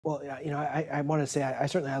Well, yeah, I want to say I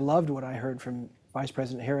certainly I loved what I heard from Vice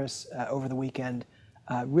President Harris over the weekend,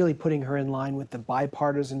 really putting her in line with the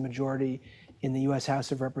bipartisan majority in the U.S.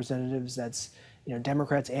 House of Representatives. That's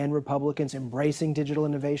Democrats and Republicans embracing digital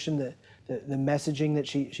innovation. The messaging that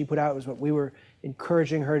she put out was what we were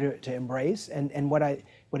encouraging her to embrace, and what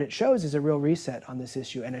it shows is a real reset on this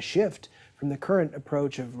issue and a shift from the current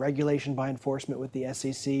approach of regulation by enforcement with the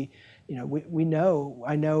SEC.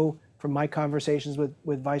 I know from my conversations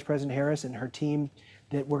with Vice President Harris and her team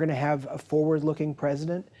that we're going to have a forward-looking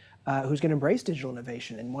president who's going to embrace digital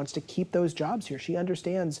innovation and wants to keep those jobs here. She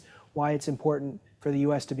understands why it's important for the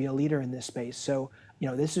U.S. to be a leader in this space. So,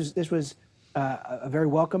 this was a very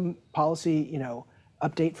welcome policy,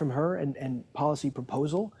 update from her and policy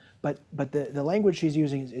proposal. But the language she's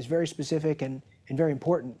using is very specific and very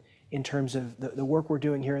important in terms of the work we're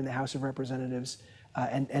doing here in the House of Representatives,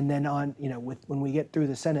 and then on, when we get through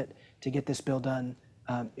the Senate to get this bill done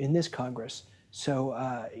in this Congress. So,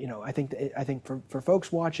 I think for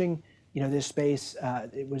folks watching, this space,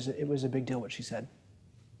 it was a big deal what she said.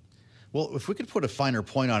 Well, if we could put a finer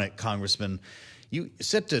point on it, Congressman, you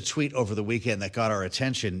sent a tweet over the weekend that got our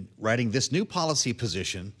attention, writing this new policy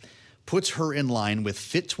position puts her in line with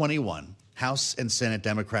Fit 21, House and Senate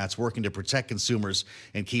Democrats working to protect consumers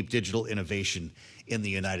and keep digital innovation in the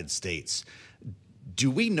United States.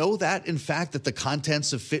 Do we know that, in fact, that the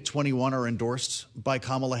contents of Fit 21 are endorsed by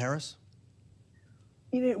Kamala Harris?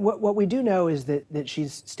 What we do know is that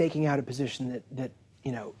she's staking out a position that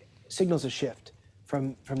signals a shift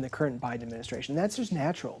from the current Biden administration. That's just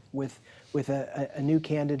natural with a new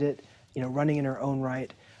candidate, running in her own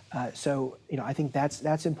right. So I think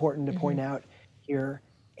that's important to point out here.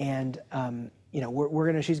 And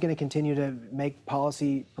she's gonna continue to make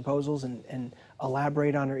policy proposals and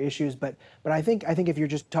elaborate on her issues. But I think if you're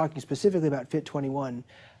just talking specifically about Fit 21,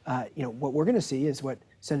 what we're gonna see is what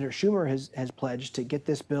Senator Schumer has pledged to get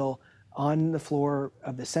this bill on the floor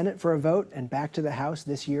of the Senate for a vote and back to the House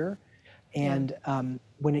this year. And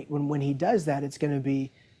when he does that, it's going to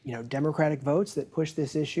be Democratic votes that push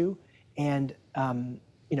this issue, and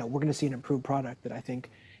we're going to see an improved product that I think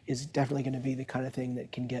is definitely going to be the kind of thing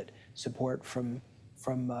that can get support from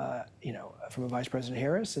a Vice President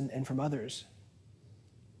Harris and from others.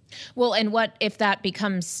 Well, and what if that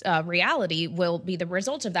becomes reality will be the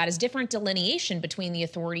result of that is different delineation between the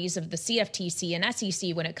authorities of the CFTC and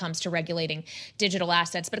SEC when it comes to regulating digital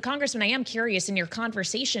assets. But Congressman, I am curious, in your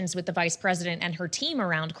conversations with the Vice President and her team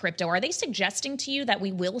around crypto, are they suggesting to you that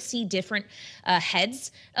we will see different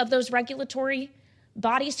heads of those regulatory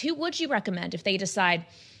bodies? Who would you recommend if they decide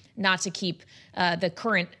not to keep the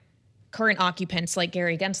current occupants like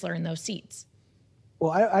Gary Gensler in those seats? Well,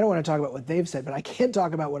 I don't want to talk about what they've said, but I can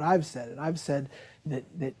talk about what I've said. And I've said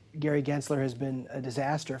that Gary Gensler has been a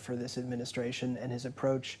disaster for this administration, and his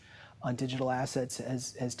approach on digital assets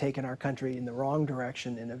has taken our country in the wrong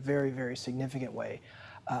direction in a very, very significant way.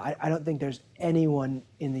 I don't think there's anyone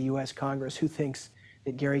in the U.S. Congress who thinks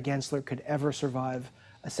that Gary Gensler could ever survive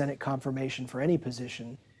a Senate confirmation for any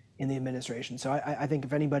position in the administration. So I think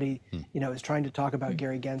if anybody is trying to talk about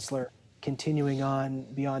Gary Gensler continuing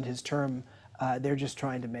on beyond his term, they're just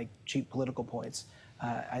trying to make cheap political points.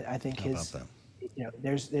 I think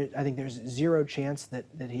there's zero chance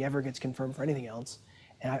that he ever gets confirmed for anything else,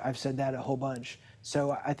 and I've said that a whole bunch.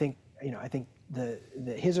 So I think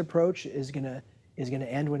his approach is gonna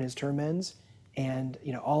end when his term ends, and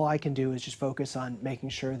all I can do is just focus on making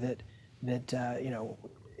sure that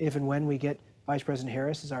if and when we get Vice President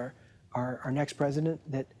Harris as our next president,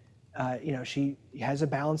 that she has a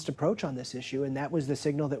balanced approach on this issue, and that was the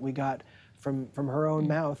signal that we got from her own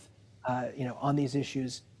mouth, on these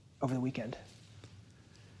issues over the weekend.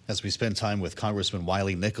 As we spend time with Congressman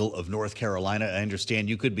Wiley Nickel of North Carolina, I understand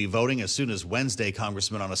you could be voting as soon as Wednesday,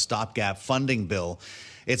 Congressman, on a stopgap funding bill.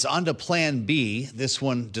 It's on to Plan B, this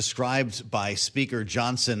one described by Speaker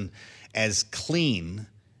Johnson as clean.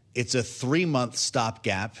 It's a 3-month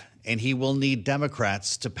stopgap, and he will need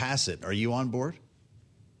Democrats to pass it. Are you on board?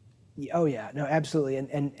 Oh, yeah. No, absolutely.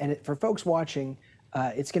 And for folks watching,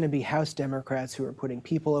 it's going to be House Democrats who are putting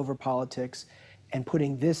people over politics and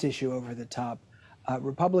putting this issue over the top.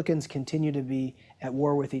 Republicans continue to be at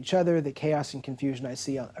war with each other. The chaos and confusion I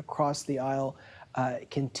see across the aisle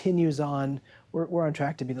continues on. We're on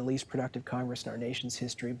track to be the least productive Congress in our nation's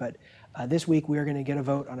history. But this week, we are going to get a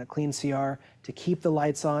vote on a clean CR to keep the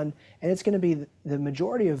lights on. And it's going to be the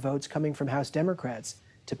majority of votes coming from House Democrats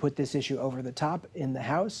to put this issue over the top in the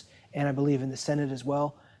House, and I believe in the Senate as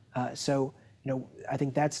well. So I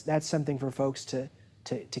think that's something for folks to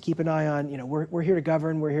keep an eye on. We're here to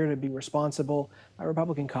govern. We're here to be responsible. My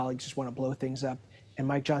Republican colleagues just want to blow things up and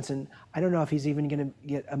Mike Johnson, I don't know if he's even going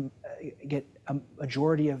to get a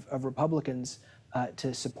majority of Republicans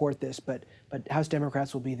to support this, but House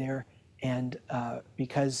Democrats will be there, and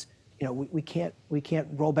because we can't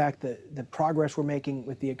roll back the progress we're making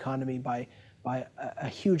with the economy by a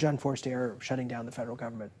huge unforced error of shutting down the federal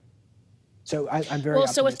government. So I'm very well.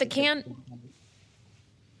 So if the optimistic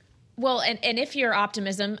well, and if your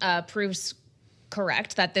optimism proves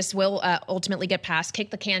correct that this will ultimately get passed, kick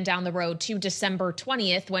the can down the road to December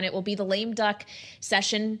 20th, when it will be the lame duck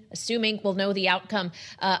session, assuming we'll know the outcome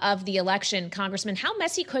of the election. Congressman, how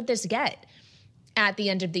messy could this get at the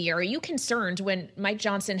end of the year? Are you concerned when Mike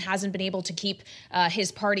Johnson hasn't been able to keep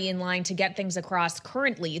his party in line to get things across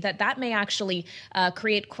currently, that may actually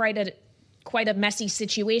create quite a messy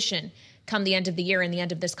situation come the end of the year and the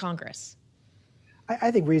end of this Congress?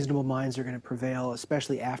 I think reasonable minds are going to prevail,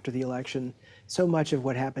 especially after the election. So much of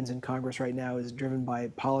what happens in Congress right now is driven by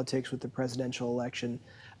politics with the presidential election.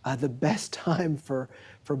 The best time for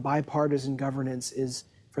bipartisan governance is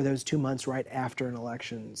for those 2 months right after an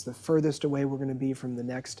election. It's the furthest away we're going to be from the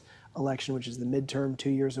next election, which is the midterm, 2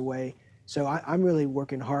 years away. So I'm really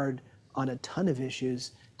working hard on a ton of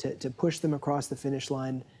issues to push them across the finish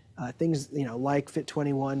line. Things like Fit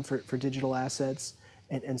 21 for digital assets,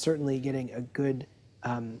 and certainly getting a good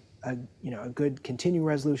a good continuing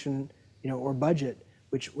resolution, or budget,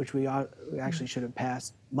 which we actually should have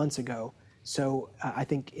passed months ago. So I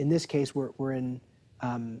think in this case we're in.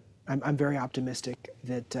 I'm very optimistic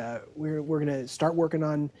that we're going to start working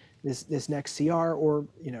on this next CR or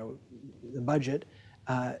the budget,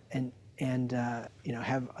 and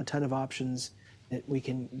have a ton of options that we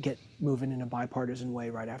can get moving in a bipartisan way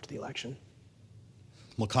right after the election.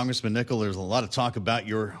 Well, Congressman Nickel, there's a lot of talk about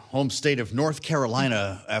your home state of North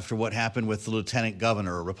Carolina after what happened with the lieutenant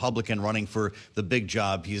governor, a Republican running for the big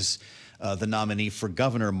job. He's the nominee for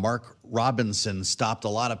governor. Mark Robinson stopped a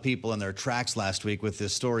lot of people in their tracks last week with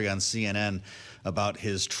this story on CNN about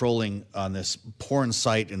his trolling on this porn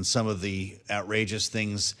site and some of the outrageous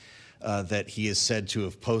things that he is said to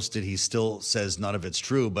have posted. He still says none of it's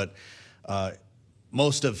true, but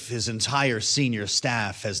most of his entire senior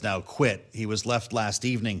staff has now quit. He was left last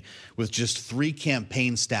evening with just 3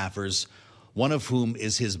 campaign staffers, one of whom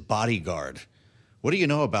is his bodyguard. What do you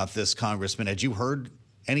know about this, Congressman? Had you heard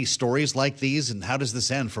any stories like these, and how does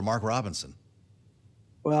this end for Mark Robinson?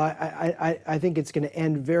 Well, I think it's going to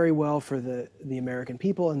end very well for the American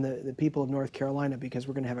people and the people of North Carolina, because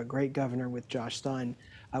we're going to have a great governor with Josh Stein.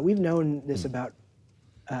 We've known this about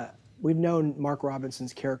we've known Mark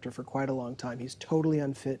Robinson's character for quite a long time. He's totally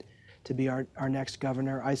unfit to be our next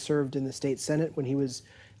governor. I served in the state Senate when he was,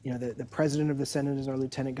 the president of the Senate is our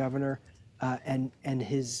lieutenant governor, and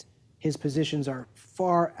his positions are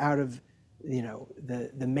far out of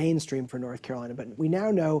the mainstream for North Carolina. But we now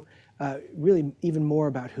know really even more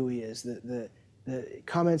about who he is. The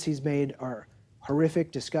comments he's made are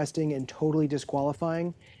horrific, disgusting, and totally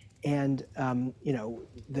disqualifying. And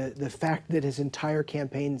the fact that his entire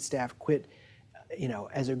campaign staff quit,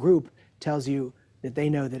 as a group, tells you that they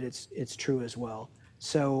know that it's true as well.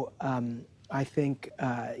 So I think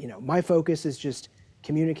my focus is just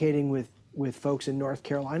communicating with folks in North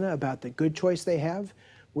Carolina about the good choice they have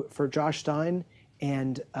for Josh Stein,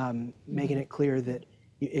 and making it clear that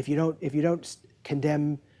if you don't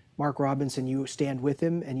condemn Mark Robinson, you stand with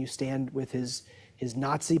him, and you stand with his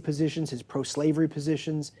Nazi positions, his pro-slavery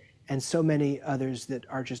positions, and so many others that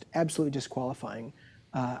are just absolutely disqualifying.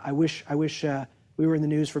 I wish we were in the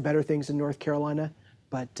news for better things in North Carolina,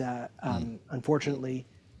 but unfortunately,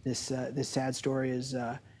 this sad story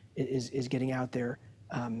is getting out there.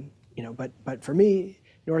 But for me,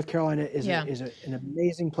 North Carolina is an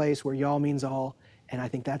amazing place where y'all means all, and I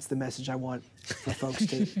think that's the message I want for folks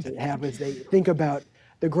to have as they think about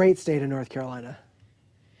the great state of North Carolina.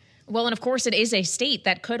 Well, and of course, it is a state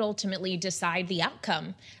that could ultimately decide the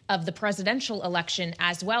outcome of the presidential election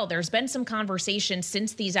as well. There's been some conversation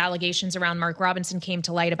since these allegations around Mark Robinson came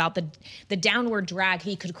to light about the downward drag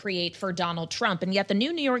he could create for Donald Trump. And yet the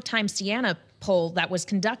new New York Times Siena poll that was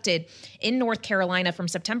conducted in North Carolina from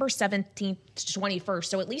September 17th to 21st,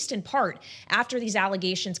 so at least in part after these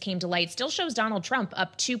allegations came to light, still shows Donald Trump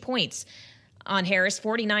up 2 points on Harris,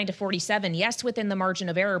 49 to 47. Yes, within the margin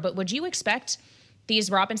of error, but would you expect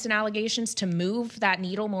these Robinson allegations to move that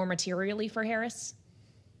needle more materially for Harris?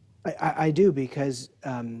 I do, because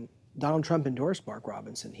Donald Trump endorsed Mark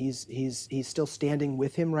Robinson. He's still standing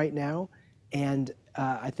with him right now, and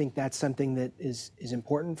I think that's something that is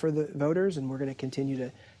important for the voters, and we're going to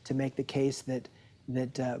continue to make the case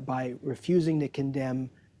that by refusing to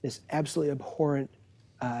condemn this absolutely abhorrent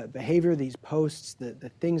behavior, these posts,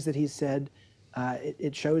 the things that he said,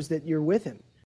 it shows that you're with him.